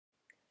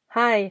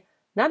Hi,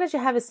 now that you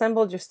have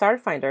assembled your star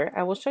finder,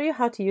 I will show you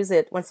how to use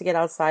it once you get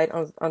outside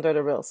under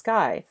the real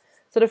sky.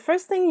 So the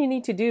first thing you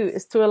need to do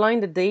is to align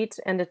the date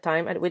and the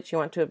time at which you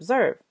want to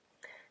observe.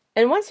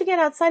 And once you get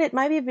outside, it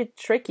might be a bit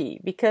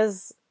tricky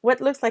because what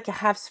looks like a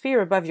half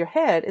sphere above your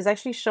head is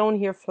actually shown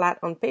here flat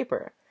on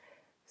paper.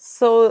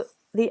 So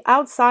the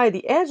outside,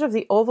 the edge of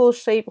the oval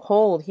shaped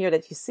hole here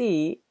that you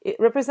see, it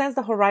represents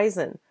the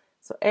horizon.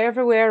 So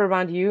everywhere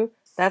around you,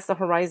 that's the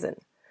horizon,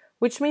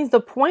 which means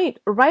the point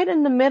right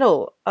in the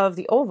middle of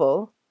the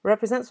oval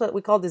represents what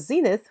we call the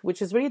zenith,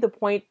 which is really the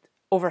point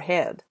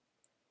overhead.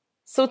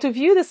 So to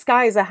view the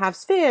sky as a half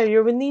sphere,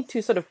 you would need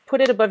to sort of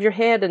put it above your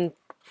head and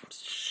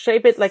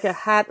shape it like a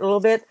hat a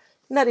little bit.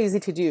 Not easy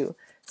to do.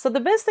 So the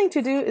best thing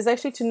to do is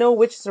actually to know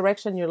which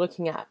direction you're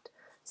looking at.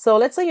 So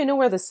let's say you know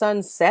where the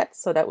sun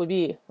sets, so that would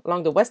be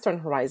along the western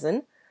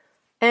horizon.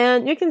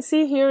 And you can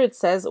see here it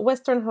says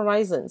western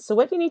horizon. So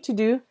what you need to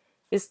do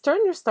is turn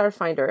your star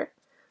finder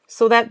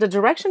so that the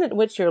direction at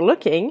which you're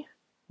looking,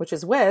 which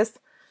is west,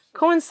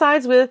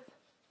 coincides with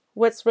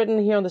what's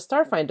written here on the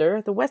star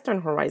finder, the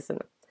western horizon.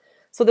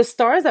 So the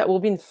stars that will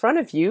be in front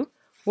of you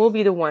will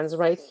be the ones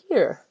right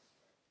here.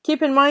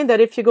 Keep in mind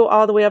that if you go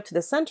all the way up to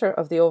the center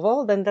of the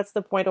oval, then that's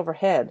the point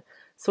overhead.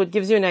 So it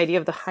gives you an idea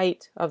of the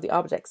height of the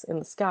objects in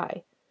the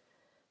sky.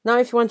 Now,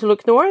 if you want to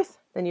look north,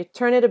 then you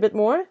turn it a bit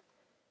more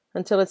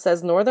until it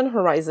says northern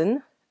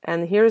horizon,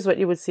 and here's what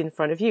you would see in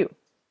front of you.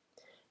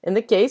 In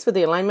the case with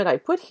the alignment I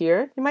put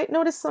here, you might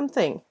notice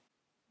something.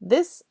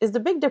 This is the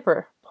Big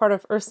Dipper, part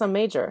of Ursa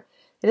Major.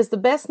 It is the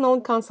best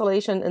known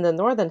constellation in the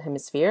northern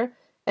hemisphere,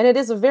 and it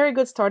is a very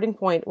good starting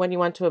point when you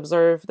want to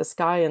observe the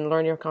sky and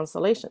learn your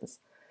constellations.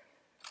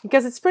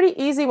 Because it's pretty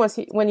easy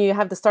when you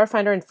have the star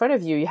finder in front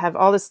of you, you have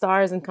all the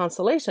stars and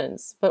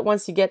constellations. But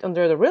once you get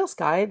under the real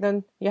sky,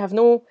 then you have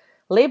no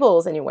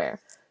labels anywhere.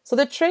 So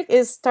the trick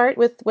is start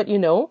with what you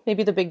know,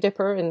 maybe the Big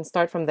Dipper, and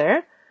start from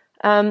there.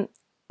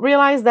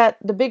 Realize that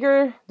the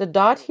bigger the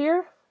dot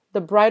here,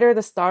 the brighter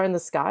the star in the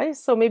sky.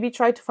 So maybe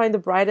try to find the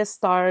brightest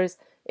stars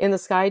in the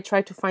sky,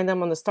 try to find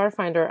them on the star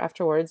finder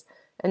afterwards,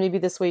 and maybe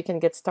this way you can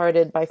get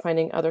started by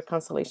finding other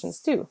constellations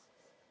too.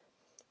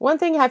 One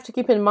thing you have to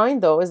keep in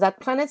mind though is that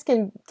planets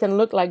can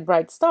look like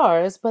bright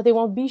stars, but they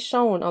won't be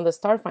shown on the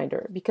star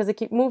finder because they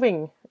keep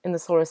moving in the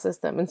solar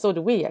system, and so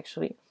do we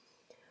actually.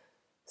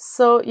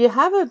 So you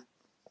have a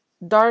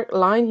dark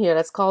line here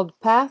that's called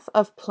path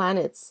of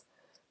planets.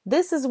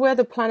 This is where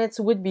the planets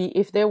would be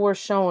if they were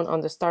shown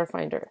on the star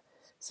finder.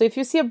 So if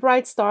you see a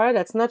bright star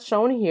that's not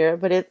shown here,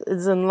 but it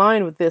is in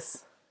line with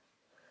this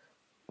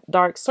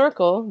dark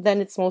circle, then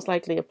it's most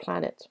likely a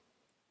planet.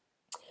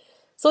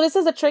 So this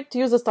is a trick to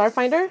use a star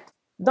finder.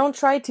 Don't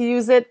try to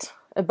use it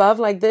above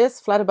like this,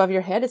 flat above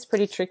your head. It's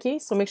pretty tricky.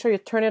 So make sure you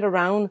turn it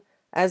around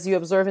as you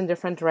observe in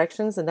different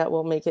directions, and that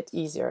will make it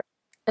easier.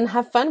 And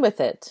have fun with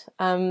it.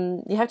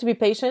 You have to be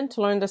patient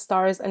to learn the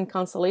stars and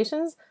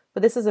constellations,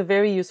 but this is a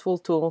very useful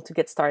tool to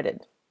get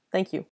started. Thank you.